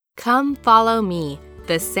"Come follow me,"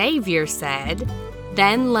 the Savior said.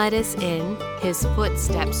 "Then let us in his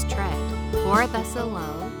footsteps tread. For thus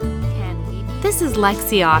alone can we be." This is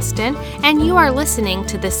Lexi Austin, and you are listening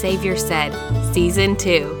to The Savior Said, Season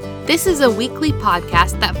 2. This is a weekly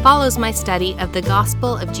podcast that follows my study of the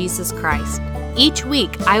Gospel of Jesus Christ. Each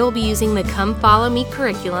week, I will be using the Come Follow Me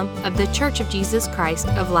curriculum of the Church of Jesus Christ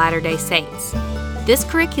of Latter-day Saints. This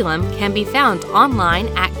curriculum can be found online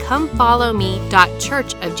at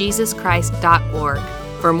comefollowme.churchofjesuschrist.org.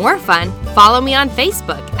 For more fun, follow me on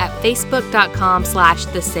Facebook at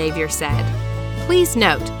facebook.com/thesaviorsaid. Please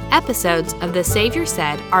note, episodes of The Savior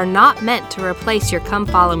Said are not meant to replace your Come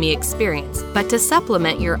Follow Me experience, but to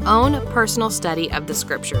supplement your own personal study of the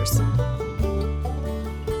Scriptures.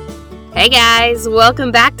 Hey guys,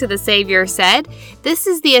 welcome back to The Savior Said. This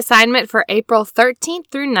is the assignment for April 13th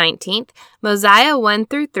through 19th, Mosiah 1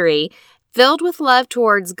 through 3, filled with love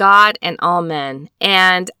towards God and all men.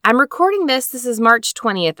 And I'm recording this is March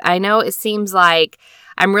 20th. I know it seems like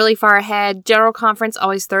I'm really far ahead. General Conference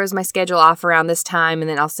always throws my schedule off around this time, and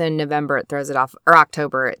then also in November it throws it off, or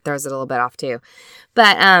October it throws it a little bit off too.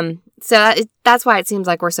 But that's why it seems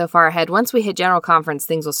like we're so far ahead. Once we hit General Conference,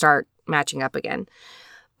 things will start matching up again.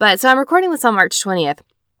 But so I'm recording this on March 20th,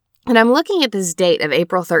 and I'm looking at this date of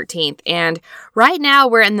April 13th, and right now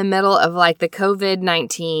we're in the middle of like the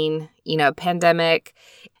COVID-19, pandemic.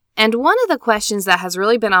 And one of the questions that has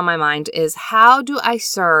really been on my mind is, how do I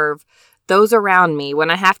serve those around me when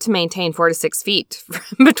I have to maintain 4 to 6 feet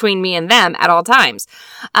between me and them at all times?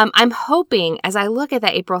 I'm hoping, as I look at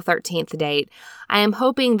that April 13th date, I am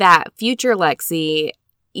hoping that future Lexi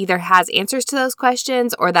either has answers to those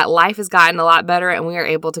questions or that life has gotten a lot better and we are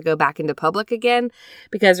able to go back into public again.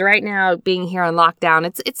 Because right now, being here on lockdown,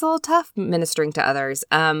 it's a little tough ministering to others.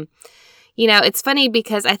 It's funny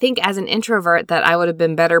because I think as an introvert that I would have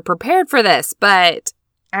been better prepared for this, but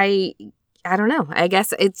I don't know. I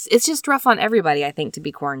guess it's just rough on everybody, I think, to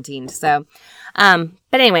be quarantined. So, but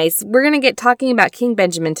anyways, we're going to get talking about King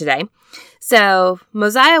Benjamin today. So,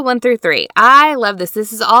 Mosiah 1 through 3. I love this.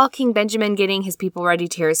 This is all King Benjamin getting his people ready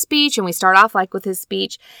to hear his speech, and we start off with his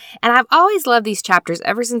speech. And I've always loved these chapters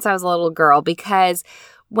ever since I was a little girl, because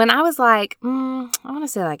when I was I want to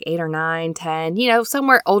say 8 or 9, 10,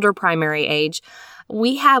 somewhere older primary age,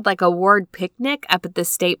 we had a ward picnic up at the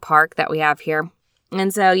state park that we have here.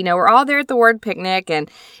 And so, we're all there at the ward picnic, and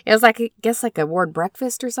it was a ward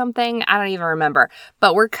breakfast or something. I don't even remember.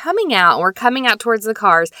 But we're coming out towards the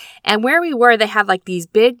cars, and where we were, they have these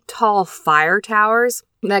big, tall fire towers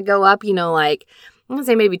that go up, I'm going to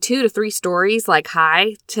say maybe 2 to 3 stories,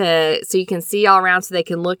 high, so you can see all around so they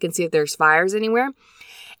can look and see if there's fires anywhere.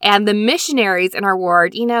 And the missionaries in our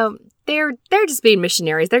ward, they're just being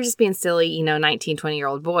missionaries. They're just being silly, 19,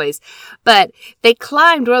 20-year-old boys. But they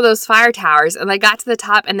climbed one of those fire towers, and they got to the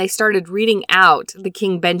top, and they started reading out the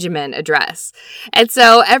King Benjamin address. And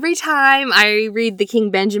so every time I read the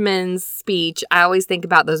King Benjamin's speech, I always think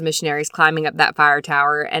about those missionaries climbing up that fire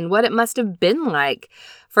tower and what it must have been like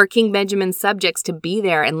for King Benjamin's subjects to be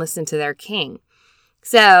there and listen to their king.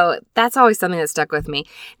 So that's always something that stuck with me.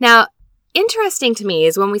 Now, interesting to me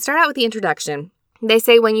is when we start out with the introduction, they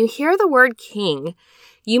say when you hear the word king,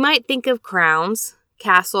 you might think of crowns,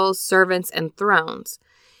 castles, servants, and thrones.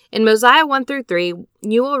 In Mosiah 1 through 3,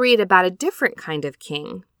 you will read about a different kind of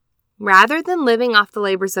king. Rather than living off the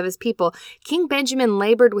labors of his people, King Benjamin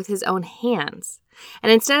labored with his own hands.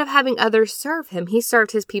 And instead of having others serve him, he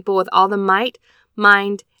served his people with all the might,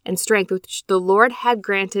 mind, and strength which the Lord had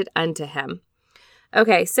granted unto him.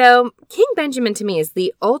 Okay, so King Benjamin to me is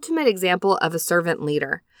the ultimate example of a servant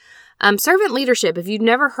leader. Servant leadership, if you've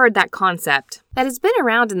never heard that concept, that has been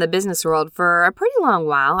around in the business world for a pretty long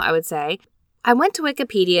while, I would say. I went to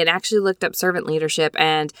Wikipedia and actually looked up servant leadership,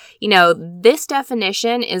 and, this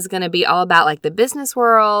definition is going to be all about the business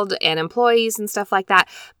world and employees and stuff like that.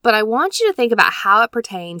 But I want you to think about how it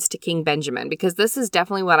pertains to King Benjamin, because this is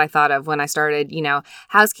definitely what I thought of when I started,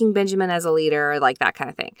 how's King Benjamin as a leader, that kind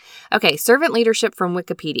of thing. Okay, servant leadership from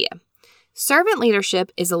Wikipedia. Servant leadership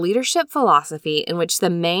is a leadership philosophy in which the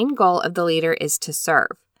main goal of the leader is to serve.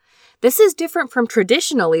 This is different from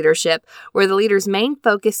traditional leadership, where the leader's main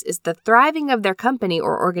focus is the thriving of their company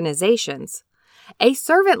or organizations. A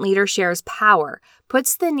servant leader shares power,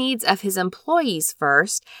 puts the needs of his employees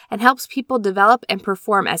first, and helps people develop and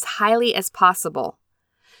perform as highly as possible.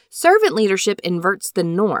 Servant leadership inverts the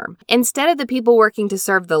norm. Instead of the people working to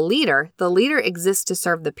serve the leader exists to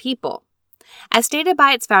serve the people. As stated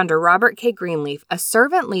by its founder, Robert K. Greenleaf, a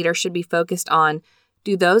servant leader should be focused on,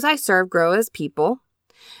 do those I serve grow as people?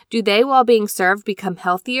 Do they, while being served, become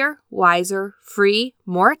healthier, wiser, free,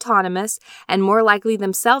 more autonomous, and more likely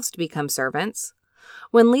themselves to become servants?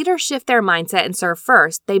 When leaders shift their mindset and serve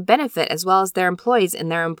first, they benefit as well as their employees,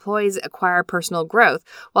 and their employees acquire personal growth,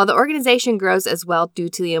 while the organization grows as well due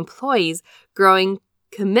to the employees' growing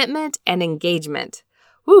commitment and engagement.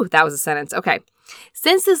 Whew, that was a sentence. Okay.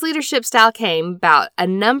 Since this leadership style came about, a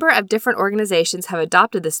number of different organizations have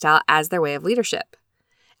adopted this style as their way of leadership.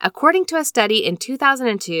 According to a study in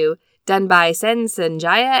 2002 done by Sen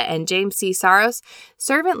Sanjaya and James C. Saros,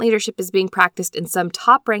 servant leadership is being practiced in some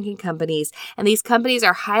top-ranking companies, and these companies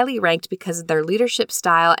are highly ranked because of their leadership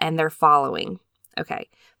style and their following. Okay,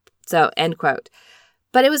 so end quote.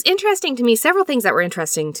 But it was interesting to me, several things that were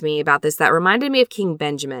interesting to me about this that reminded me of King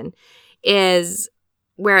Benjamin is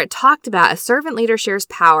where it talked about a servant leader shares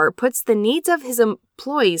power, puts the needs of his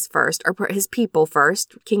employees first, or his people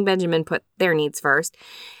first. King Benjamin put their needs first,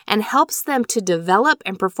 and helps them to develop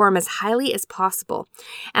and perform as highly as possible.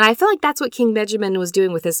 And I feel like that's what King Benjamin was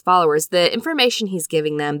doing with his followers. The information he's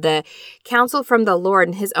giving them, the counsel from the Lord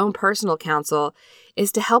and his own personal counsel,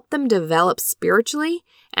 is to help them develop spiritually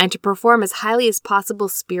and to perform as highly as possible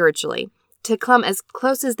spiritually, to come as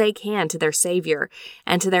close as they can to their Savior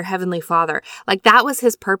and to their Heavenly Father. Like that was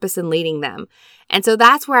his purpose in leading them. And so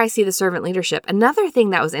that's where I see the servant leadership. Another thing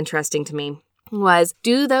that was interesting to me was,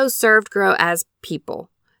 do those served grow as people?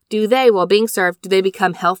 Do they, while being served, do they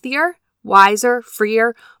become healthier, wiser,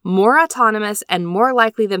 freer, more autonomous, and more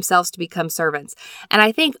likely themselves to become servants? And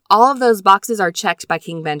I think all of those boxes are checked by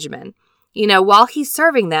King Benjamin. You know, while he's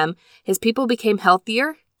serving them, his people became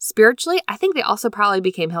healthier. Spiritually, I think they also probably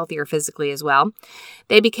became healthier physically as well.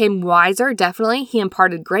 They became wiser, definitely. He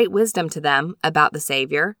imparted great wisdom to them about the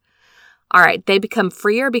Savior. All right, they become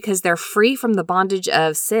freer because they're free from the bondage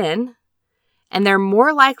of sin, and they're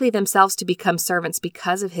more likely themselves to become servants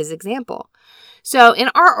because of his example. So in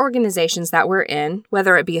our organizations that we're in,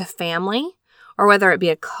 whether it be a family, or whether it be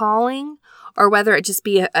a calling, or whether it just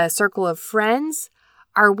be a circle of friends,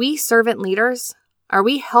 are we servant leaders? Are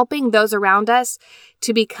we helping those around us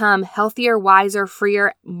to become healthier, wiser,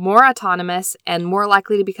 freer, more autonomous, and more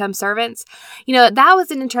likely to become servants? You know, that was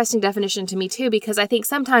an interesting definition to me too, because I think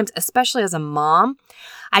sometimes, especially as a mom,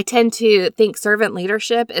 I tend to think servant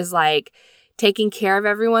leadership is like taking care of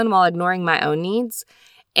everyone while ignoring my own needs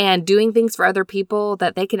and doing things for other people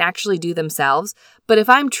that they can actually do themselves. But if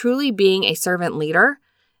I'm truly being a servant leader,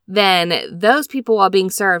 then those people, while being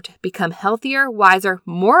served, become healthier, wiser,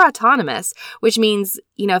 more autonomous, which means,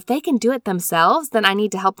 you know, if they can do it themselves, then I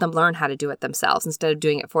need to help them learn how to do it themselves instead of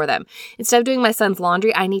doing it for them. Instead of doing my son's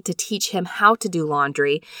laundry, I need to teach him how to do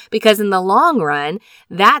laundry, because in the long run,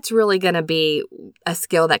 that's really going to be a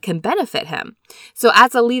skill that can benefit him. So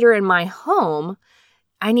as a leader in my home,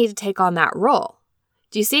 I need to take on that role.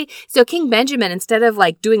 Do you see? So King Benjamin, instead of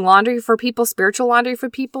like doing laundry for people, spiritual laundry for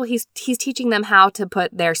people, he's teaching them how to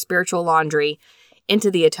put their spiritual laundry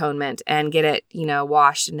into the atonement and get it, you know,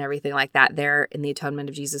 washed and everything like that there in the atonement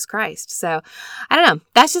of Jesus Christ. So I don't know.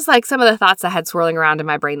 That's just like some of the thoughts I had swirling around in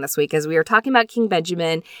my brain this week as we were talking about King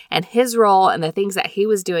Benjamin and his role and the things that he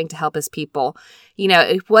was doing to help his people. You know,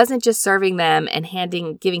 it wasn't just serving them and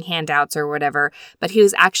giving handouts or whatever, but he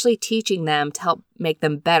was actually teaching them to help make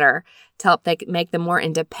them better, to help make them more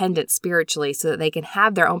independent spiritually so that they can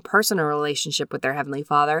have their own personal relationship with their Heavenly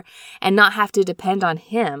Father and not have to depend on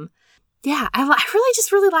Him. Yeah, I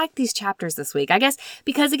really liked these chapters this week. I guess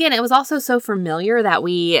because, again, it was also so familiar that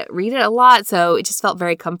we read it a lot, so it just felt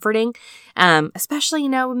very comforting, especially, you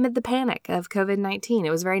know, amid the panic of COVID-19.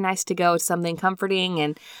 It was very nice to go to something comforting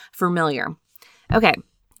and familiar. Okay,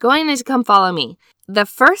 going into Come Follow Me. The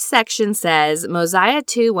first section says, Mosiah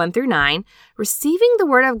 2, 1-9, receiving the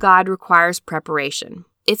word of God requires preparation.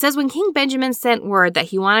 It says, when King Benjamin sent word that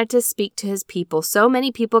he wanted to speak to his people, so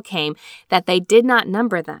many people came that they did not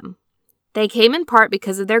number them. They came in part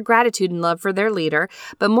because of their gratitude and love for their leader,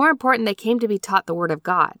 but more important, they came to be taught the word of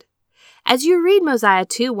God. As you read Mosiah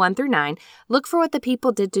 2, 1-9, look for what the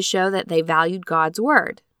people did to show that they valued God's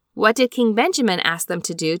word. What did King Benjamin ask them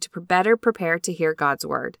to do to better prepare to hear God's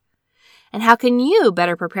word? And how can you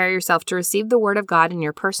better prepare yourself to receive the word of God in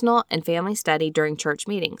your personal and family study during church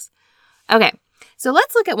meetings? Okay, so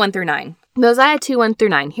let's look at 1-9. Mosiah 2,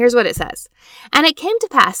 1-9. Here's what it says. And it came to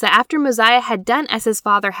pass that after Mosiah had done as his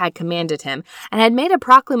father had commanded him, and had made a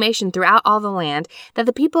proclamation throughout all the land, that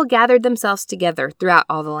the people gathered themselves together throughout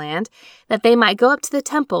all the land, that they might go up to the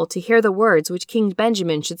temple to hear the words which King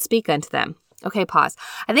Benjamin should speak unto them. Okay, pause.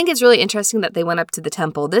 I think it's really interesting that they went up to the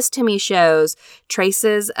temple. This to me shows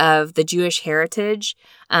traces of the Jewish heritage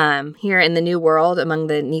here in the New World among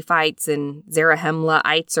the Nephites and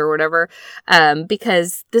Zarahemlaites or whatever,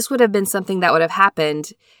 because this would have been something that would have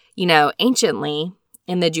happened, you know, anciently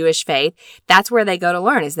in the Jewish faith. That's where they go to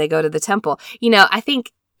learn, is they go to the temple. You know, I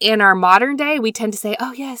think in our modern day, we tend to say,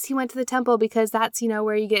 oh, yes, he went to the temple because that's,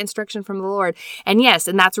 where you get instruction from the Lord. And yes,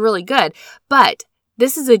 and that's really good. But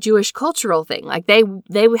this is a Jewish cultural thing. Like they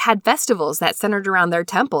had festivals that centered around their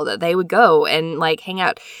temple that they would go and like hang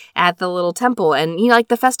out at the little temple. And, like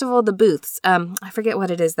the Festival of the Booths. I forget what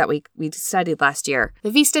it is that we studied last year.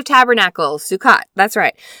 The Feast of Tabernacles, Sukkot. That's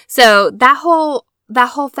right. So that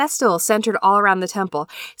whole festival centered all around the temple.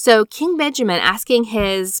 So King Benjamin asking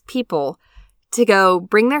his people to go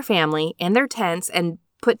bring their family and their tents and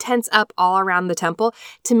put tents up all around the temple.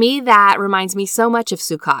 To me, that reminds me so much of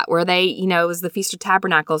Sukkot, where they, it was the Feast of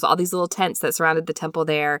Tabernacles, all these little tents that surrounded the temple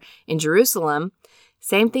there in Jerusalem.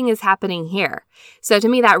 Same thing is happening here. So to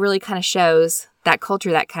me, that really kind of shows that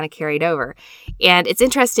culture that kind of carried over. And it's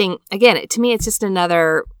interesting, again, to me, it's just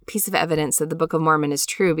another piece of evidence that the Book of Mormon is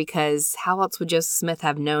true, because how else would Joseph Smith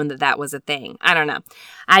have known that that was a thing? I don't know.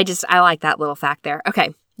 I like that little fact there.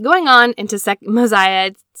 Okay. Going on into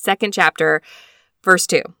Mosiah, 2nd chapter, verse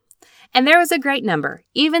 2. And there was a great number,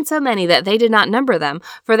 even so many that they did not number them,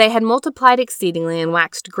 for they had multiplied exceedingly and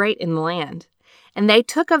waxed great in the land. And they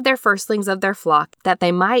took of their firstlings of their flock, that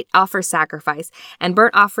they might offer sacrifice and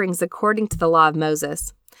burnt offerings according to the law of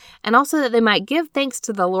Moses, and also that they might give thanks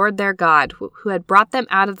to the Lord their God, who had brought them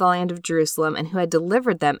out of the land of Jerusalem, and who had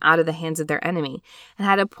delivered them out of the hands of their enemy, and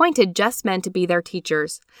had appointed just men to be their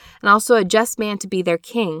teachers, and also a just man to be their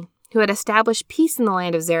king, who had established peace in the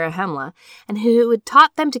land of Zarahemla, and who had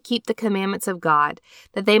taught them to keep the commandments of God,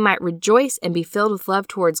 that they might rejoice and be filled with love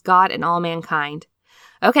towards God and all mankind.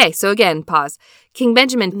 Okay, so again, pause. King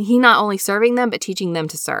Benjamin, he not only serving them, but teaching them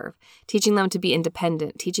to serve, teaching them to be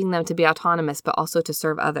independent, teaching them to be autonomous, but also to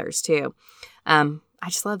serve others too. I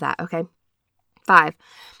just love that. Okay. 5.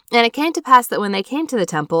 And it came to pass that when they came to the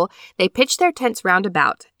temple, they pitched their tents round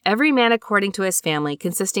about, every man according to his family,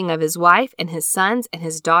 consisting of his wife and his sons and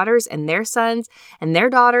his daughters and their sons and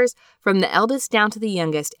their daughters, from the eldest down to the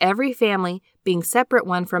youngest, every family being separate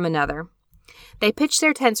one from another. They pitched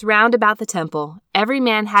their tents round about the temple, every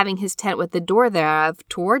man having his tent with the door thereof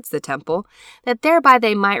towards the temple, that thereby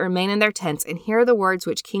they might remain in their tents and hear the words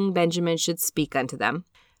which King Benjamin should speak unto them.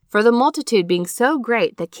 For the multitude being so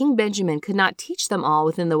great that King Benjamin could not teach them all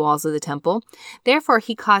within the walls of the temple, therefore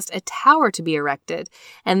he caused a tower to be erected,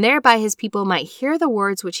 and thereby his people might hear the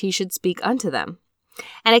words which he should speak unto them.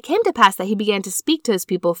 And it came to pass that he began to speak to his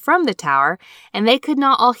people from the tower, and they could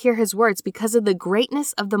not all hear his words because of the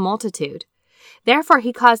greatness of the multitude. Therefore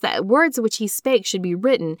he caused that words which he spake should be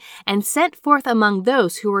written, and sent forth among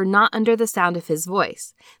those who were not under the sound of his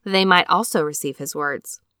voice, that they might also receive his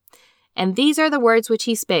words. And these are the words which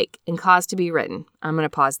he spake, and caused to be written. I'm going to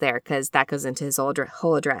pause there, because that goes into his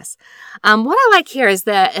whole address. What I like here is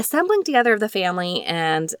the assembling together of the family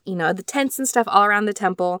and, the tents and stuff all around the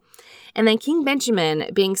temple. And then King Benjamin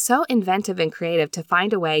being so inventive and creative to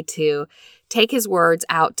find a way to take his words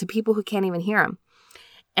out to people who can't even hear him.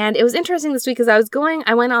 And it was interesting this week because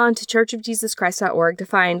I went on to churchofjesuschrist.org to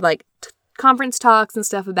find conference talks and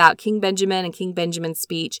stuff about King Benjamin and King Benjamin's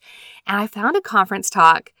speech. And I found a conference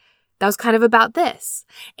talk that was kind of about this.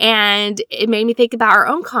 And it made me think about our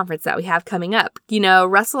own conference that we have coming up.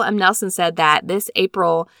 Russell M. Nelson said that this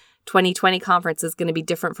April 2020 conference is going to be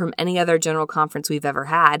different from any other general conference we've ever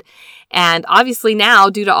had. And obviously now,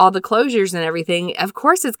 due to all the closures and everything, of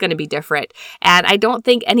course it's going to be different. And I don't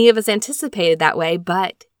think any of us anticipated that way,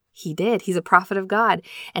 but he did. He's a prophet of God.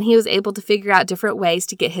 And he was able to figure out different ways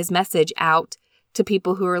to get his message out to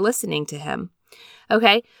people who are listening to him.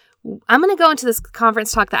 Okay. I'm going to go into this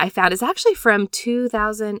conference talk that I found. It's actually from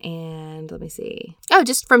 2000 and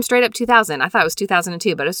just from straight up 2000. I thought it was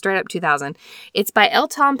 2002, but it was straight up 2000. It's by L.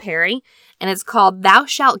 Tom Perry, and it's called Thou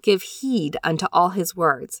Shalt Give Heed Unto All His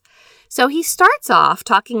Words. So he starts off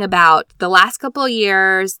talking about the last couple of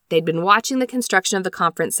years. They'd been watching the construction of the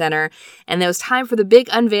conference center, and it was time for the big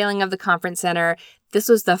unveiling of the conference center. This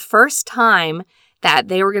was the first time that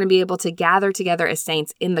they were going to be able to gather together as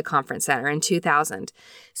saints in the conference center in 2000.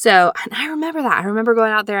 So, and I remember that. I remember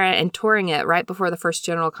going out there and touring it right before the first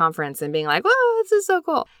general conference and being like, whoa, this is so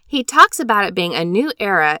cool. He talks about it being a new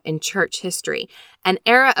era in church history, an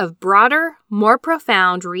era of broader, more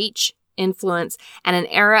profound reach, influence, and an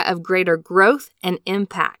era of greater growth and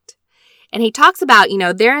impact. And he talks about,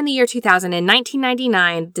 there in the year 2000, in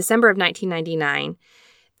 1999, December of 1999,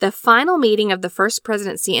 the final meeting of the first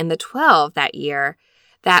presidency in the 12 that year,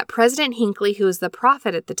 that President Hinckley, who was the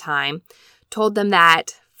prophet at the time, told them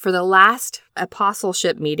that for the last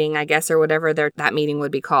apostleship meeting, I guess, or whatever that meeting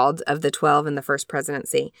would be called, of the 12 in the first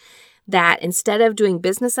presidency, that instead of doing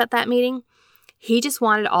business at that meeting, he just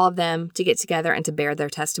wanted all of them to get together and to bear their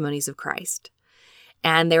testimonies of Christ.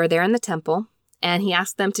 And they were there in the temple, and he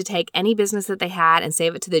asked them to take any business that they had and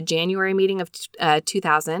save it to the January meeting of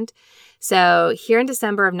 2000. So here in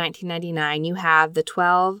December of 1999, you have the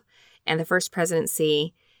 12 and the First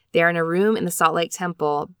Presidency. They're in a room in the Salt Lake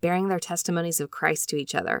Temple bearing their testimonies of Christ to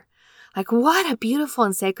each other. Like, what a beautiful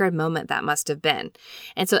and sacred moment that must have been.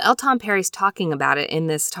 And so L. Tom Perry's talking about it in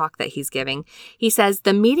this talk that he's giving. He says,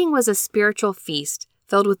 the meeting was a spiritual feast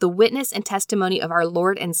filled with the witness and testimony of our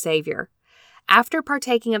Lord and Savior. After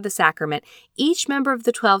partaking of the sacrament, each member of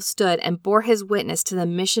the 12 stood and bore his witness to the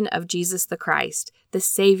mission of Jesus the Christ, the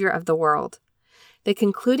Savior of the world. The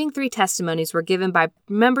concluding 3 testimonies were given by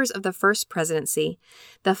members of the First Presidency,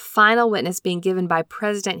 the final witness being given by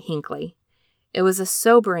President Hinckley. It was a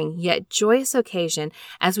sobering yet joyous occasion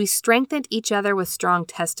as we strengthened each other with strong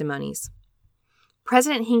testimonies.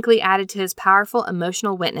 President Hinckley added to his powerful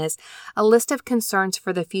emotional witness a list of concerns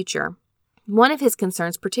for the future. One of his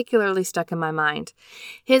concerns particularly stuck in my mind.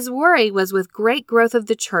 His worry was with great growth of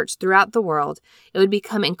the church throughout the world, it would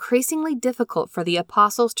become increasingly difficult for the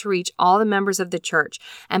apostles to reach all the members of the church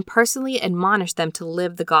and personally admonish them to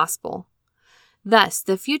live the gospel. Thus,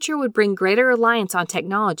 the future would bring greater reliance on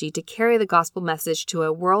technology to carry the gospel message to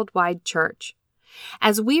a worldwide church.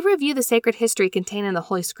 As we review the sacred history contained in the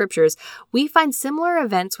Holy Scriptures, we find similar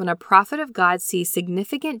events when a prophet of God sees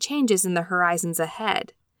significant changes in the horizons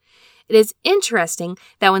ahead. It is interesting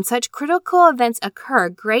that when such critical events occur,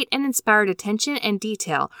 great and inspired attention and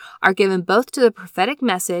detail are given both to the prophetic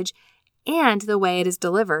message and the way it is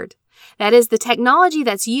delivered. That is, the technology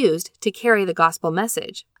that's used to carry the gospel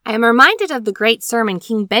message. I am reminded of the great sermon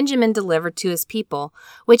King Benjamin delivered to his people,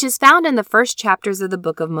 which is found in the first chapters of the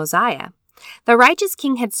book of Mosiah. The righteous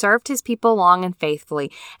king had served his people long and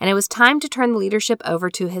faithfully, and it was time to turn the leadership over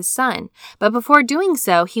to his son. But before doing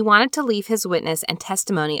so, he wanted to leave his witness and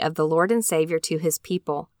testimony of the Lord and Savior to his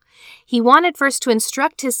people. He wanted first to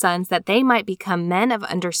instruct his sons that they might become men of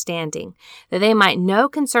understanding, that they might know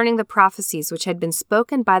concerning the prophecies which had been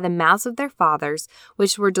spoken by the mouths of their fathers,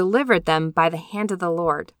 which were delivered them by the hand of the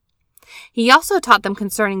Lord. He also taught them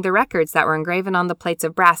concerning the records that were engraven on the plates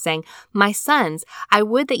of brass, saying, My sons, I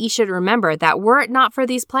would that ye should remember that were it not for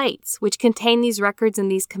these plates, which contain these records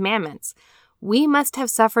and these commandments, we must have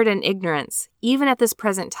suffered in ignorance, even at this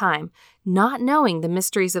present time, not knowing the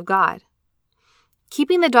mysteries of God.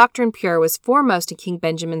 Keeping the doctrine pure was foremost in King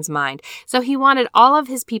Benjamin's mind, so he wanted all of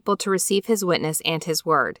his people to receive his witness and his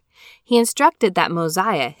word. He instructed that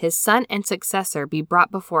Mosiah, his son and successor, be brought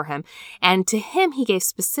before him, and to him he gave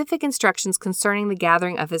specific instructions concerning the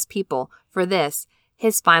gathering of his people, for this,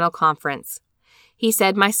 his final conference. He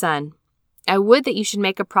said, My son, I would that you should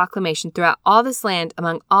make a proclamation throughout all this land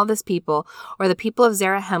among all this people, or the people of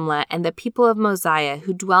Zarahemla and the people of Mosiah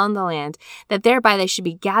who dwell in the land, that thereby they should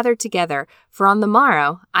be gathered together. For on the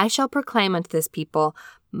morrow I shall proclaim unto this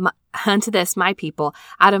my people,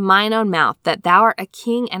 out of mine own mouth, that thou art a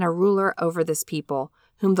king and a ruler over this people,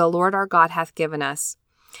 whom the Lord our God hath given us.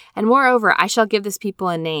 And moreover, I shall give this people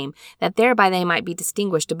a name, that thereby they might be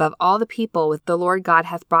distinguished above all the people which the Lord God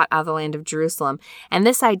hath brought out of the land of Jerusalem. And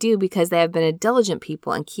this I do because they have been a diligent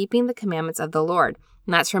people in keeping the commandments of the Lord.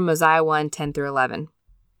 And that's from Mosiah 1:10-11.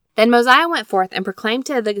 Then Mosiah went forth and proclaimed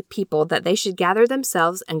to the people that they should gather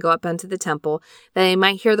themselves and go up unto the temple, that they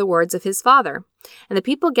might hear the words of his father. And the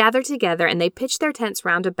people gathered together, and they pitched their tents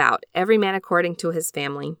round about, every man according to his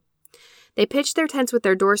family. They pitched their tents with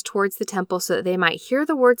their doors towards the temple so that they might hear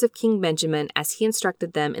the words of King Benjamin as he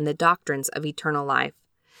instructed them in the doctrines of eternal life.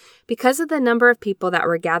 Because of the number of people that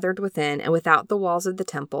were gathered within and without the walls of the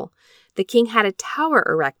temple, the king had a tower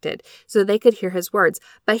erected so that they could hear his words.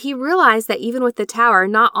 But he realized that even with the tower,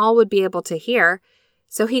 not all would be able to hear.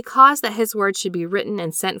 So he caused that his words should be written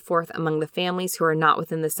and sent forth among the families who are not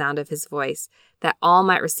within the sound of his voice, that all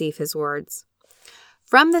might receive his words.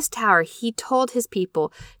 From this tower, he told his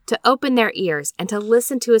people to open their ears and to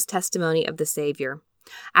listen to his testimony of the Savior.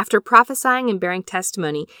 After prophesying and bearing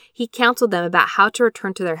testimony, he counseled them about how to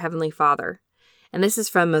return to their heavenly Father. And this is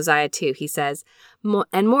from Mosiah 2. He says,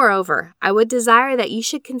 And moreover, I would desire that ye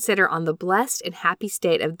should consider on the blessed and happy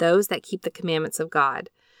state of those that keep the commandments of God.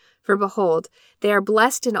 For behold, they are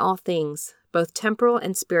blessed in all things, both temporal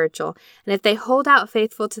and spiritual, and if they hold out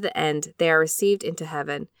faithful to the end, they are received into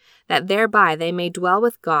heaven, that thereby they may dwell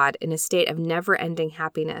with God in a state of never-ending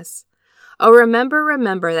happiness. O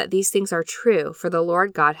remember that these things are true, for the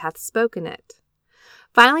Lord God hath spoken it.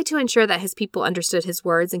 Finally, to ensure that his people understood his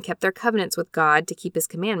words and kept their covenants with God to keep his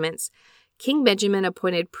commandments, King Benjamin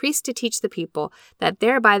appointed priests to teach the people, that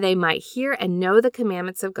thereby they might hear and know the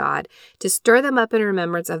commandments of God, to stir them up in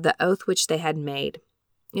remembrance of the oath which they had made.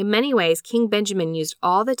 In many ways, King Benjamin used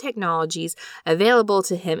all the technologies available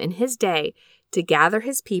to him in his day to gather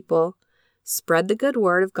his people, spread the good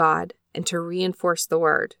word of God, and to reinforce the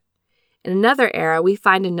word. In another era, we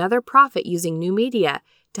find another prophet using new media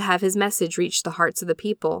to have his message reach the hearts of the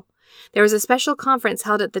people. There was a special conference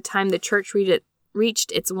held at the time the church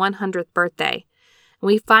reached its 100th birthday. And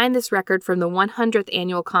we find this record from the 100th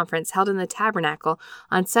annual conference held in the Tabernacle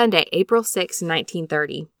on Sunday, April 6,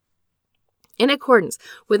 1930. In accordance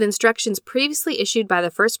with instructions previously issued by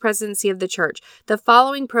the First Presidency of the Church, the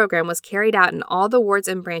following program was carried out in all the wards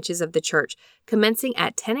and branches of the Church, commencing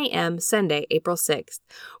at 10 a.m. Sunday, April 6th,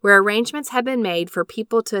 where arrangements had been made for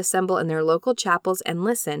people to assemble in their local chapels and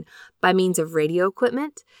listen, by means of radio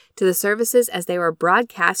equipment, to the services as they were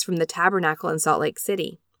broadcast from the Tabernacle in Salt Lake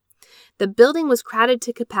City. The building was crowded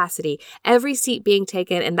to capacity, every seat being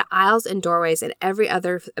taken and the aisles and doorways and every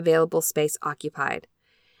other available space occupied.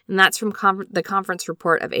 And that's from the conference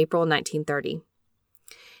report of April 1930.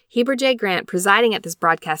 Heber J. Grant, presiding at this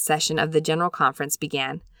broadcast session of the General Conference,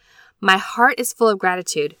 began, "My heart is full of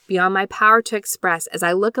gratitude, beyond my power to express, as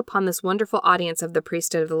I look upon this wonderful audience of the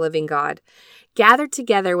priesthood of the living God, gathered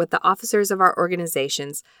together with the officers of our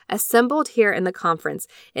organizations, assembled here in the conference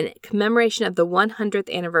in commemoration of the 100th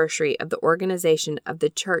anniversary of the organization of the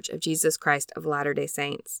Church of Jesus Christ of Latter-day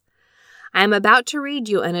Saints. I am about to read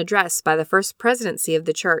you an address by the First Presidency of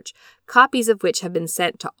the Church, copies of which have been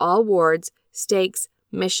sent to all wards, stakes,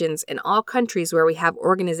 missions, in all countries where we have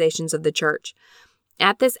organizations of the Church.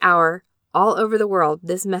 At this hour, all over the world,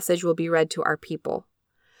 this message will be read to our people."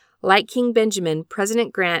 Like King Benjamin,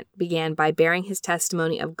 President Grant began by bearing his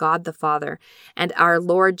testimony of God the Father and our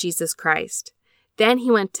Lord Jesus Christ. Then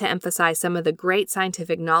he went to emphasize some of the great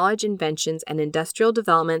scientific knowledge, inventions, and industrial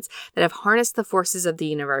developments that have harnessed the forces of the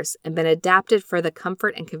universe and been adapted for the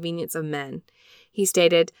comfort and convenience of men. He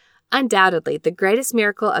stated, "Undoubtedly, the greatest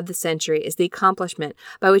miracle of the century is the accomplishment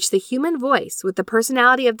by which the human voice, with the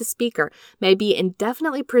personality of the speaker, may be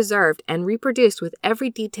indefinitely preserved and reproduced with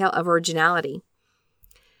every detail of originality."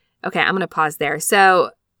 Okay, I'm going to pause there.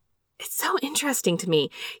 So it's so interesting to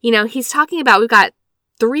me. He's talking about, we've got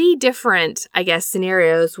 3 different,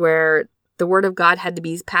 scenarios where the word of God had to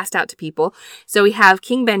be passed out to people. So we have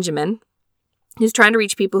King Benjamin, who's trying to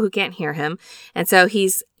reach people who can't hear him. And so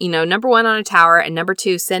he's, number 1 on a tower, and number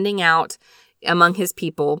 2 sending out among his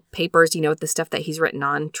people papers, with the stuff that he's written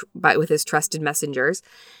on with his trusted messengers.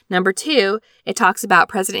 Number 2, it talks about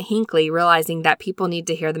President Hinckley realizing that people need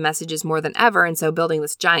to hear the messages more than ever, and so building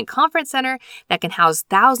this giant conference center that can house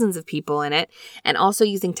thousands of people in it, and also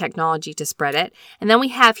using technology to spread it. And then we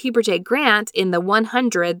have Heber J. Grant in the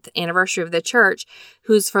 100th anniversary of the church,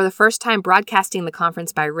 who's for the first time broadcasting the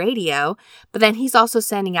conference by radio, but then he's also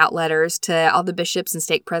sending out letters to all the bishops and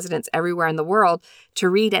stake presidents everywhere in the world to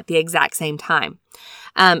read at the exact same time.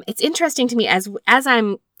 It's interesting to me as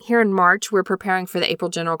I'm here in March, we're preparing for the April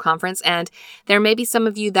General Conference, and there may be some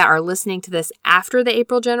of you that are listening to this after the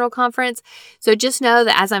April General Conference. So just know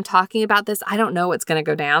that as I'm talking about this, I don't know what's going to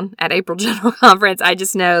go down at April General Conference. I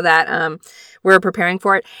just know that we're preparing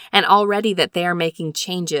for it, and already that they are making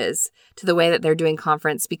changes to the way that they're doing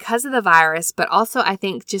conference because of the virus, but also I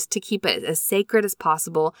think just to keep it as sacred as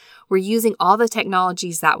possible, we're using all the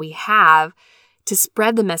technologies that we have to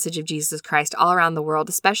spread the message of Jesus Christ all around the world,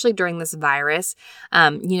 especially during this virus.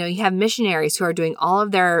 You have missionaries who are doing all of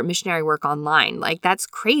their missionary work online. Like, that's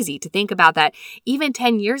crazy to think about that. Even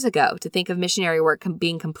 10 years ago, to think of missionary work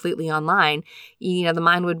being completely online, the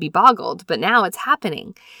mind would be boggled. But now it's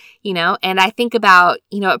happening, And I think about,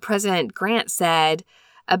 what President Grant said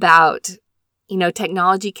about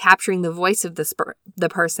technology capturing the voice of the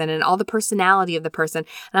person and all the personality of the person.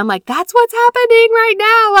 And I'm like, that's what's happening right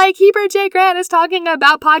now. Like, Heber J. Grant is talking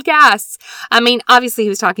about podcasts. I mean, obviously he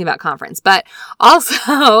was talking about conference, but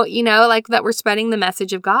also, like that we're spreading the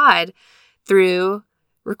message of God through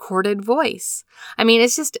recorded voice. I mean,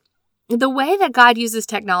 it's just the way that God uses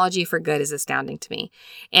technology for good is astounding to me.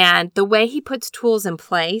 And the way he puts tools in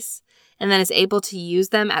place and then is able to use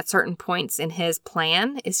them at certain points in his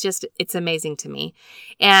plan, it's amazing to me.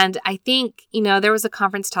 And I think, there was a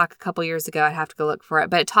conference talk a couple years ago, I'd have to go look for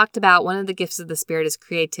it, but it talked about one of the gifts of the Spirit is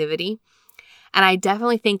creativity. And I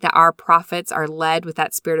definitely think that our prophets are led with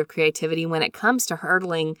that spirit of creativity when it comes to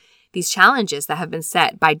hurdling these challenges that have been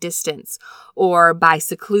set by distance or by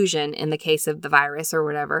seclusion in the case of the virus or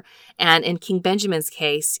whatever. And in King Benjamin's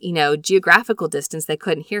case, geographical distance, they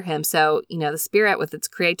couldn't hear him. So, the Spirit with its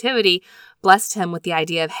creativity blessed him with the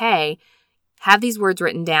idea of, hey, have these words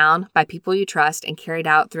written down by people you trust and carried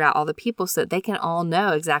out throughout all the people so that they can all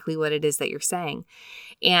know exactly what it is that you're saying.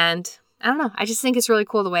 And I don't know. I just think it's really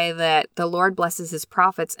cool the way that the Lord blesses his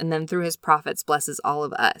prophets and then through his prophets blesses all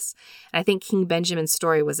of us. And I think King Benjamin's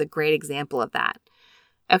story was a great example of that.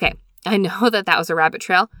 Okay, I know that was a rabbit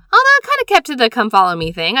trail, although it kind of kept to the come follow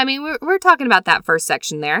me thing. I mean, we're talking about that first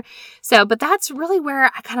section there. So, but that's really where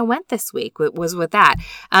I kind of went this week, was with that.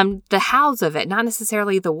 The hows of it, not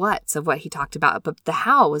necessarily the whats of what he talked about, but the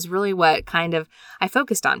how was really what kind of I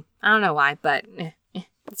focused on. I don't know why, but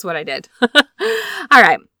that's what I did. All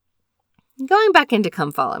right. Going back into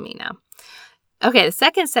come follow me now. Okay, the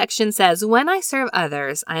second section says, when I serve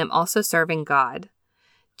others, I am also serving God.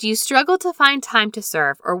 Do you struggle to find time to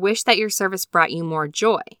serve or wish that your service brought you more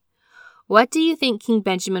joy? What do you think King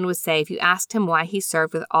Benjamin would say if you asked him why he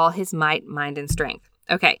served with all his might, mind, and strength?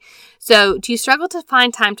 Okay, so do you struggle to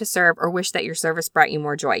find time to serve or wish that your service brought you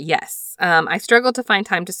more joy? Yes, I struggle to find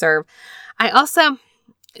time to serve. I also,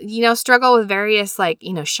 struggle with various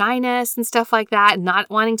shyness and stuff like that, not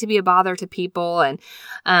wanting to be a bother to people. And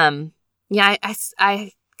I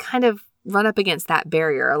kind of run up against that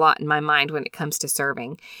barrier a lot in my mind when it comes to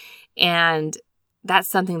serving. And that's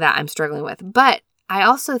something that I'm struggling with. But I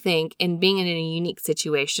also think in being in a unique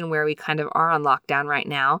situation where we kind of are on lockdown right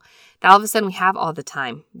now, that all of a sudden we have all the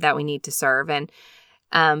time that we need to serve. And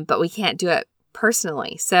but we can't do it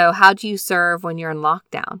personally. So how do you serve when you're in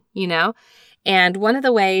lockdown, And one of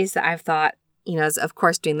the ways that I've thought, is of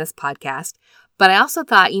course doing this podcast. But I also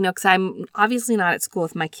thought, because I'm obviously not at school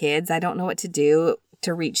with my kids, I don't know what to do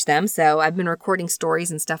to reach them. So I've been recording stories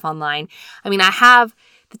and stuff online. I mean, I have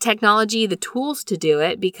the technology, the tools to do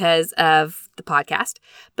it because of the podcast,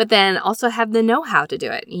 but then also have the know-how to do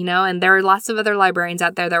it, and there are lots of other librarians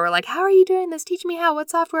out there that were like, how are you doing this? Teach me how, what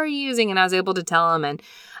software are you using? And I was able to tell them and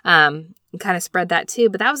kind of spread that too.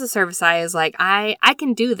 But that was a service I was like, I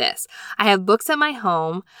can do this. I have books at my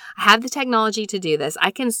home. I have the technology to do this. I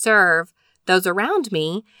can serve those around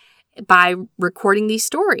me by recording these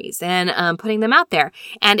stories and putting them out there.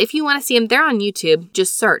 And if you want to see them, they're on YouTube.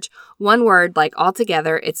 Just search one word, all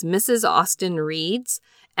together. It's Mrs. Austin Reads,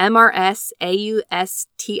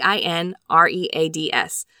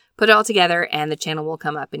 MRSAUSTINREADS. Put it all together and the channel will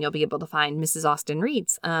come up and you'll be able to find Mrs. Austin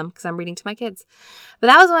Reads because I'm reading to my kids. But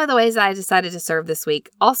that was one of the ways that I decided to serve this week.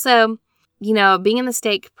 Also, being in the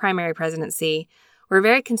stake primary presidency, we're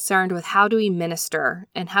very concerned with how do we minister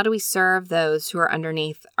and how do we serve those who are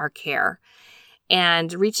underneath our care,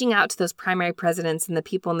 and reaching out to those primary presidents and the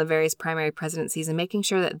people in the various primary presidencies and making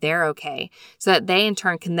sure that they're okay so that they in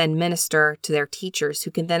turn can then minister to their teachers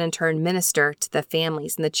who can then in turn minister to the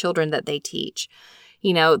families and the children that they teach.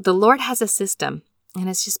 The Lord has a system and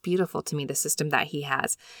it's just beautiful to me, the system that he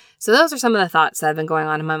has. So those are some of the thoughts that have been going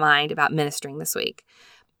on in my mind about ministering this week.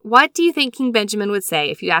 What do you think King Benjamin would say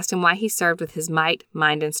if you asked him why he served with his might,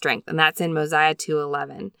 mind, and strength? And that's in Mosiah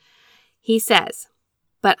 2:11. He says,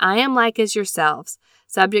 but I am like as yourselves,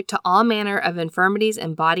 subject to all manner of infirmities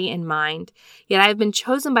in body and mind. Yet I have been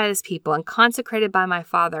chosen by this people and consecrated by my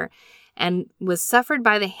Father, and was suffered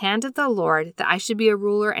by the hand of the Lord that I should be a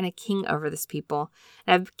ruler and a king over this people.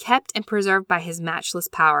 And I have kept and preserved by his matchless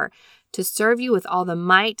power to serve you with all the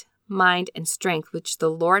might, mind, and strength which the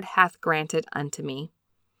Lord hath granted unto me.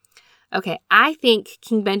 Okay, I think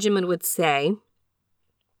King Benjamin would say,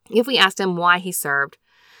 if we asked him why he served,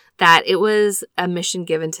 that it was a mission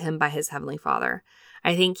given to him by his Heavenly Father.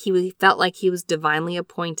 I think he felt like he was divinely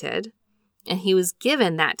appointed, and he was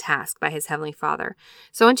given that task by his Heavenly Father.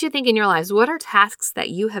 So I want you to think in your lives, what are tasks that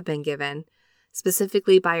you have been given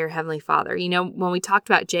specifically by your Heavenly Father? When we talked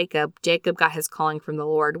about Jacob got his calling from the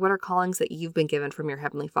Lord. What are callings that you've been given from your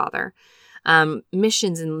Heavenly Father?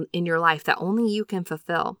 Missions in your life that only you can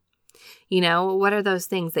fulfill. What are those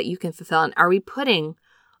things that you can fulfill? And are we putting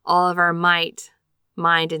all of our might,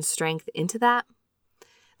 mind, and strength into that?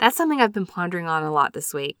 That's something I've been pondering on a lot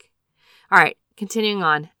this week. All right, continuing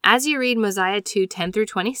on. As you read Mosiah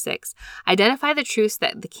 2:10-26, identify the truths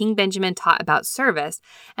that the King Benjamin taught about service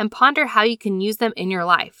and ponder how you can use them in your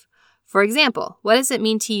life. For example, what does it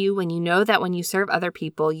mean to you when you know that when you serve other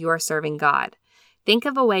people, you are serving God? Think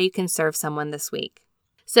of a way you can serve someone this week.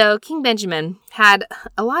 So King Benjamin had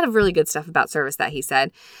a lot of really good stuff about service that he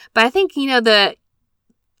said. But I think,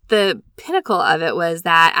 the pinnacle of it was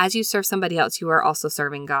that as you serve somebody else, you are also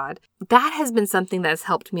serving God. That has been something that has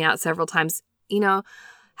helped me out several times.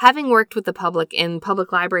 Having worked with the public in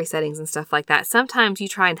public library settings and stuff like that, sometimes you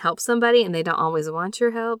try and help somebody and they don't always want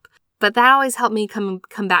your help. But that always helped me come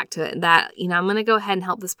back to it, that, I'm going to go ahead and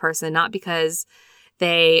help this person, not because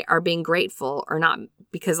they are being grateful, or not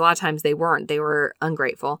because a lot of times they were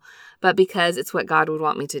ungrateful, but because it's what God would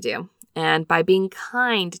want me to do. And by being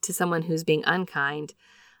kind to someone who's being unkind,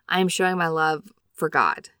 I'm showing my love for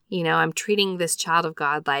God. I'm treating this child of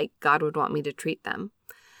God like God would want me to treat them.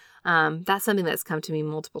 That's something that's come to me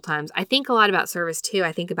multiple times. I think a lot about service too.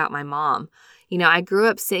 I think about my mom. I grew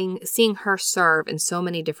up seeing her serve in so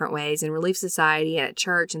many different ways in Relief Society and at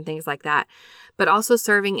church and things like that, but also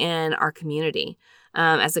serving in our community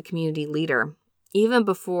as a community leader. Even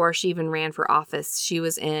before she even ran for office, she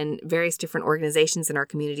was in various different organizations in our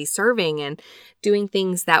community serving and doing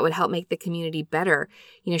things that would help make the community better.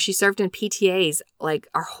 She served in PTAs like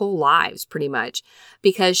our whole lives pretty much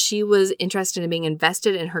because she was interested in being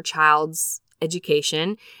invested in her child's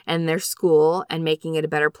education and their school and making it a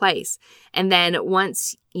better place. And then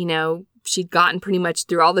once, she'd gotten pretty much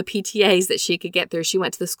through all the PTAs that she could get through, she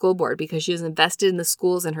went to the school board because she was invested in the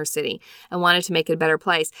schools in her city and wanted to make it a better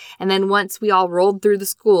place. And then once we all rolled through the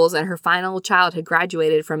schools and her final child had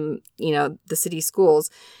graduated from, the city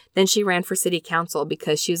schools, then she ran for city council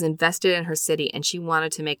because she was invested in her city and she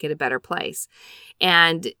wanted to make it a better place.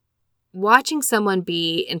 And watching someone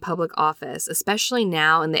be in public office, especially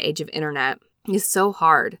now in the age of internet, is so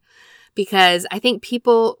hard. Because I think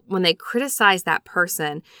people, when they criticize that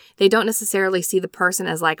person, they don't necessarily see the person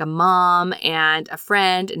as like a mom and a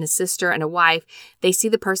friend and a sister and a wife. They see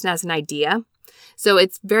the person as an idea. So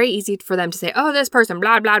it's very easy for them to say, oh, this person,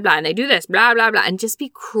 blah, blah, blah, and they do this, blah, blah, blah, and just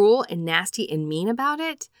be cruel and nasty and mean about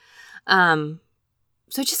it.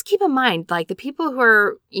 So just keep in mind, like the people who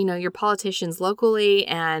are, your politicians locally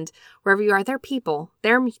and wherever you are, they're people.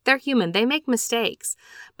 They're human. They make mistakes,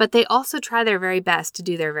 but they also try their very best to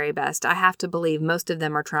do their very best. I have to believe most of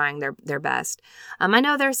them are trying their best. I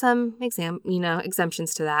know there's some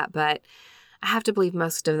exemptions to that, but I have to believe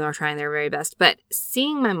most of them are trying their very best. But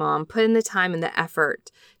seeing my mom put in the time and the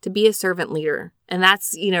effort to be a servant leader, and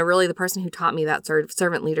that's, really the person who taught me that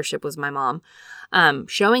servant leadership was my mom.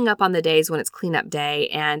 Showing up on the days when it's cleanup day.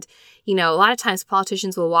 And, a lot of times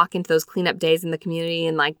politicians will walk into those cleanup days in the community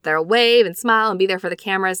and like they'll wave and smile and be there for the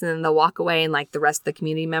cameras. And then they'll walk away and like the rest of the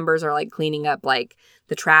community members are like cleaning up like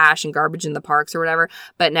the trash and garbage in the parks or whatever.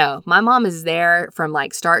 But no, my mom is there from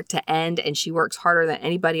like start to end and she works harder than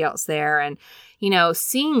anybody else there. And,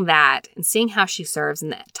 seeing that and seeing how she serves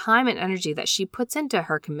and the time and energy that she puts into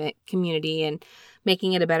her community and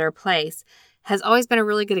making it a better place has always been a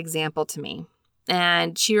really good example to me.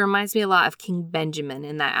 And she reminds me a lot of King Benjamin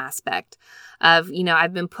in that aspect of,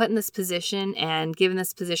 I've been put in this position and given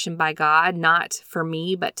this position by God, not for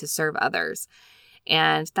me, but to serve others.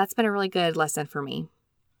 And that's been a really good lesson for me.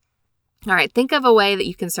 All right, think of a way that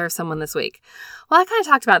you can serve someone this week. Well, I kind of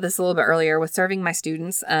talked about this a little bit earlier with serving my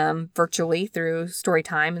students virtually through story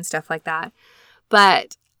time and stuff like that.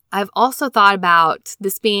 But I've also thought about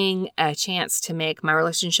this being a chance to make my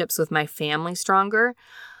relationships with my family stronger.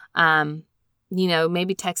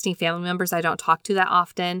 Maybe texting family members I don't talk to that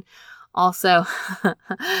often. Also,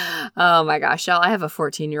 oh my gosh, y'all, I have a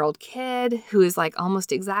 14-year-old kid who is like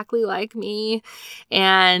almost exactly like me.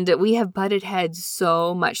 And we have butted heads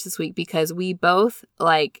so much this week because we both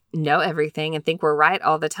like know everything and think we're right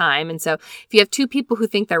all the time. And so if you have two people who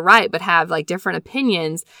think they're right but have like different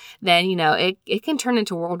opinions, then, it can turn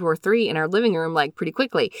into World War III in our living room like pretty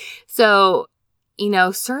quickly. So,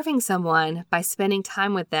 serving someone by spending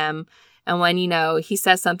time with them. And when, he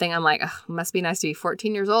says something, I'm like, oh, it must be nice to be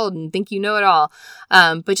 14 years old and think you know it all.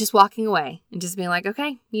 But just walking away and just being like,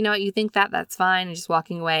 okay, you know what, you think that's fine. And just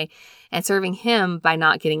walking away and serving him by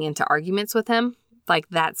not getting into arguments with him. Like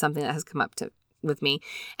that's something that has come up with me.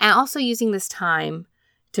 And also using this time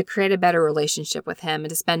to create a better relationship with him and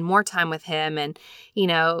to spend more time with him. And,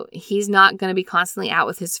 he's not going to be constantly out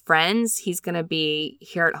with his friends. He's going to be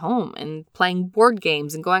here at home and playing board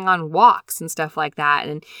games and going on walks and stuff like that.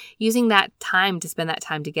 And using that time to spend that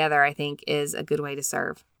time together, I think, is a good way to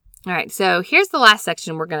serve. All right, so here's the last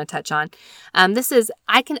section we're going to touch on. This is,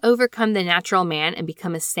 I can overcome the natural man and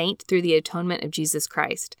become a saint through the atonement of Jesus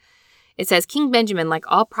Christ. It says, King Benjamin, like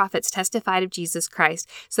all prophets, testified of Jesus Christ,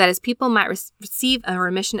 so that his people might receive a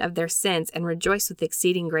remission of their sins and rejoice with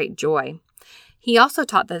exceeding great joy. He also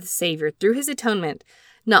taught that the Savior, through his atonement,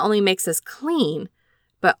 not only makes us clean,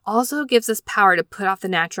 but also gives us power to put off the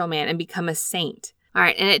natural man and become a saint. All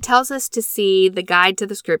right, and it tells us to see the Guide to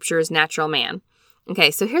the Scriptures, Natural Man.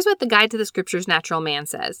 Okay, so here's what the Guide to the Scriptures, Natural Man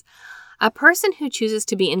says. A person who chooses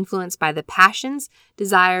to be influenced by the passions,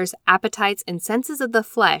 desires, appetites, and senses of the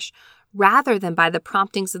flesh rather than by the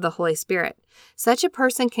promptings of the Holy Spirit. Such a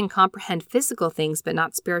person can comprehend physical things but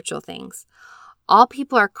not spiritual things. All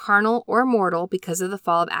people are carnal or mortal because of the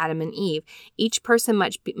fall of Adam and Eve. Each person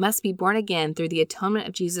must be born again through the atonement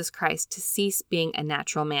of Jesus Christ to cease being a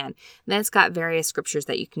natural man. And then it's got various scriptures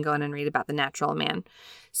that you can go in and read about the natural man.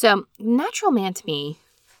 So natural man to me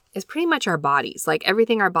is pretty much our bodies, like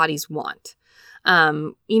everything our bodies want.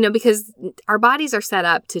 Because our bodies are set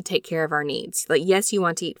up to take care of our needs. Like, yes, you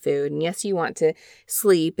want to eat food, and yes, you want to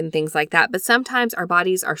sleep and things like that. But sometimes our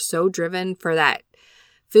bodies are so driven for that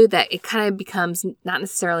food that it kind of becomes not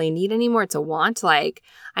necessarily a need anymore. It's a want. Like,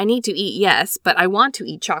 I need to eat, yes, but I want to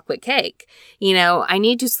eat chocolate cake. I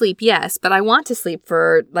need to sleep, yes, but I want to sleep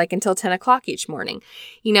for like until 10 o'clock each morning.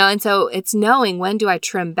 And so it's knowing when do I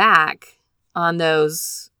trim back on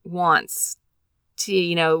those wants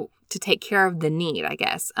to take care of the need, I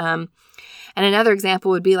guess. And another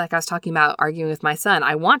example would be like I was talking about arguing with my son.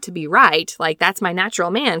 I want to be right. Like, that's my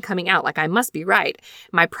natural man coming out. Like, I must be right.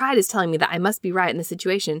 My pride is telling me that I must be right in the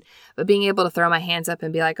situation. But being able to throw my hands up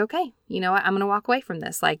and be like, okay, you know what? I'm going to walk away from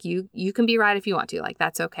this. Like, you can be right if you want to. Like,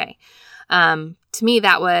 that's okay. To me,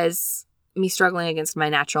 that was me struggling against my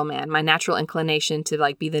natural man, my natural inclination to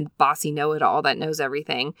like be the bossy know-it-all that knows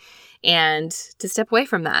everything, and to step away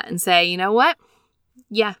from that and say, you know what?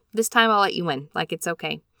 Yeah, this time I'll let you win. Like, it's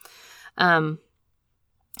okay.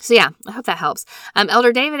 So yeah, I hope that helps.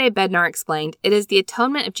 Elder David A. Bednar explained, it is the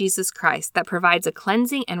atonement of Jesus Christ that provides a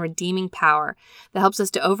cleansing and redeeming power that helps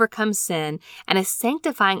us to overcome sin, and a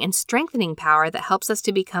sanctifying and strengthening power that helps us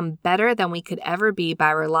to become better than we could ever be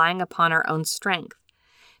by relying upon our own strength.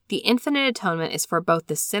 The infinite atonement is for both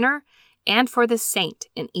the sinner and for the saint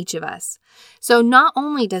in each of us. So not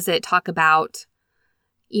only does it talk about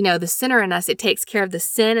the sinner in us, it takes care of the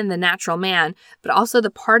sin and the natural man, but also the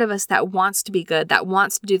part of us that wants to be good, that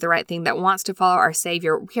wants to do the right thing, that wants to follow our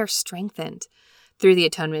Savior. We are strengthened through the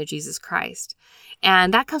atonement of Jesus Christ.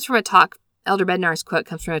 And that comes from a talk, Elder Bednar's quote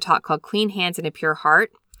comes from a talk called Clean Hands and a Pure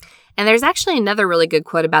Heart. And there's actually another really good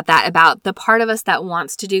quote about that, about the part of us that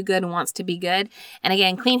wants to do good and wants to be good. And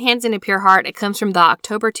again, Clean Hands and a Pure Heart, it comes from the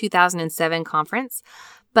October 2007 conference.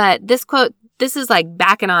 But this quote, this is like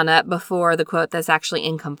backing on up before the quote that's actually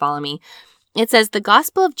in Come Follow Me. It says, the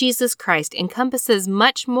gospel of Jesus Christ encompasses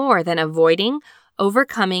much more than avoiding,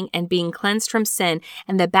 overcoming, and being cleansed from sin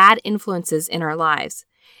and the bad influences in our lives.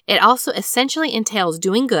 It also essentially entails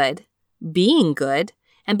doing good, being good,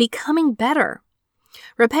 and becoming better.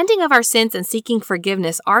 Repenting of our sins and seeking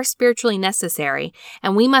forgiveness are spiritually necessary,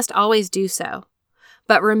 and we must always do so.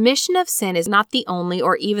 But remission of sin is not the only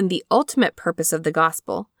or even the ultimate purpose of the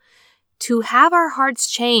gospel. To have our hearts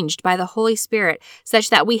changed by the Holy Spirit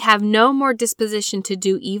such that we have no more disposition to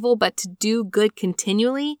do evil but to do good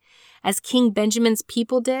continually, as King Benjamin's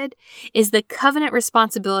people did, is the covenant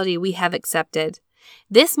responsibility we have accepted.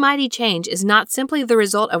 This mighty change is not simply the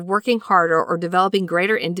result of working harder or developing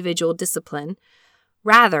greater individual discipline.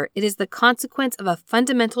 Rather, it is the consequence of a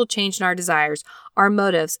fundamental change in our desires, our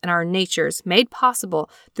motives, and our natures made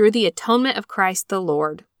possible through the atonement of Christ the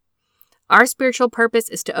Lord. Our spiritual purpose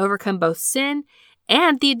is to overcome both sin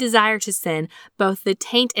and the desire to sin, both the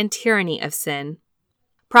taint and tyranny of sin.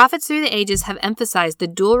 Prophets through the ages have emphasized the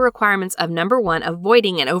dual requirements of 1,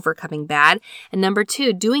 avoiding and overcoming bad, and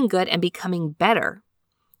 2, doing good and becoming better.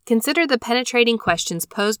 Consider the penetrating questions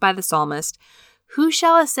posed by the psalmist. Who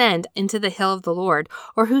shall ascend into the hill of the Lord,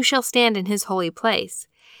 or who shall stand in his holy place?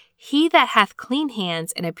 He that hath clean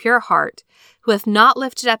hands and a pure heart, who hath not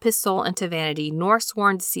lifted up his soul unto vanity, nor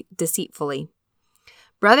sworn deceitfully.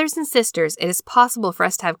 Brothers and sisters, it is possible for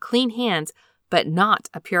us to have clean hands, but not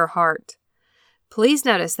a pure heart. Please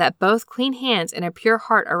notice that both clean hands and a pure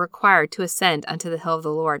heart are required to ascend unto the hill of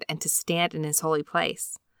the Lord and to stand in his holy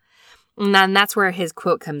place. And that's where his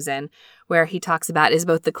quote comes in, where he talks about is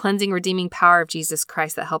both the cleansing, redeeming power of Jesus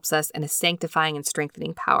Christ that helps us and a sanctifying and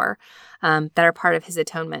strengthening power that are part of his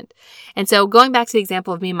atonement. And so going back to the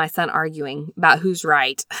example of me and my son arguing about who's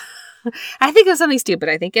right, I think it was something stupid.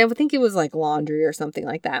 I think it was like laundry or something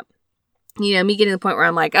like that. Me getting to the point where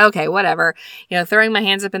I'm like, okay, whatever, throwing my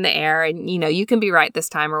hands up in the air and, you can be right this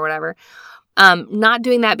time or whatever. Not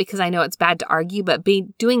doing that because I know it's bad to argue, but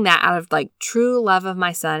doing that out of like true love of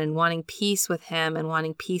my son and wanting peace with him and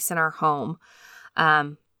wanting peace in our home.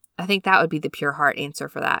 I think that would be the pure heart answer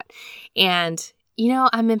for that. And,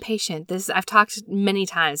 I'm impatient. I've talked many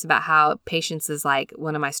times about how patience is like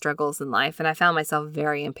one of my struggles in life. And I found myself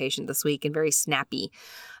very impatient this week and very snappy.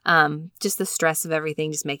 Just the stress of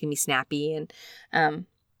everything just making me snappy. And,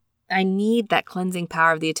 I need that cleansing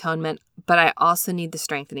power of the atonement, but I also need the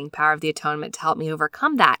strengthening power of the atonement to help me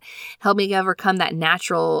overcome that. Help me overcome that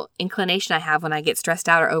natural inclination I have when I get stressed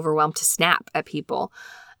out or overwhelmed to snap at people.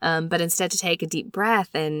 But instead to take a deep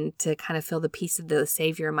breath and to kind of feel the peace of the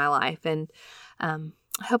Savior in my life. And I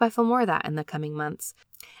hope I feel more of that in the coming months.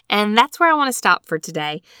 And that's where I want to stop for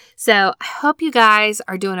today. So I hope you guys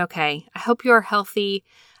are doing okay. I hope you are healthy.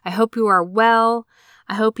 I hope you are well.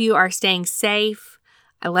 I hope you are staying safe.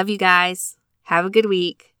 I love you guys. Have a good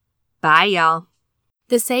week. Bye, y'all.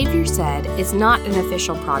 The Savior Said is not an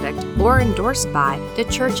official product or endorsed by The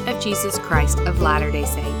Church of Jesus Christ of Latter-day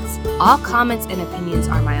Saints. All comments and opinions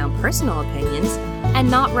are my own personal opinions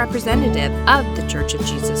and not representative of The Church of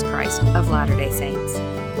Jesus Christ of Latter-day Saints.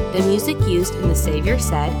 The music used in The Savior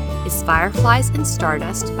Said is Fireflies and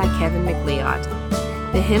Stardust by Kevin MacLeod.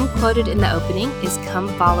 The hymn quoted in the opening is Come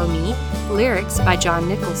Follow Me, lyrics by John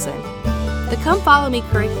Nicholson. The Come Follow Me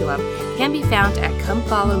curriculum can be found at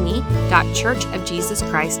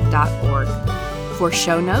comefollowme.churchofjesuschrist.org. For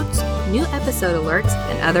show notes, new episode alerts,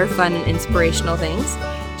 and other fun and inspirational things,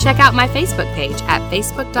 check out my Facebook page at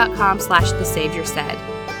facebook.com/thesaviorsaid.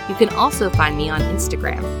 You can also find me on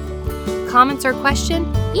Instagram. Comments or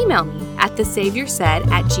question? Email me at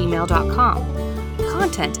thesaviorsaid@gmail.com.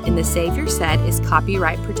 Content in The Savior Said is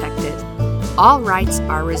copyright protected. All rights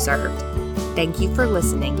are reserved. Thank you for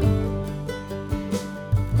listening.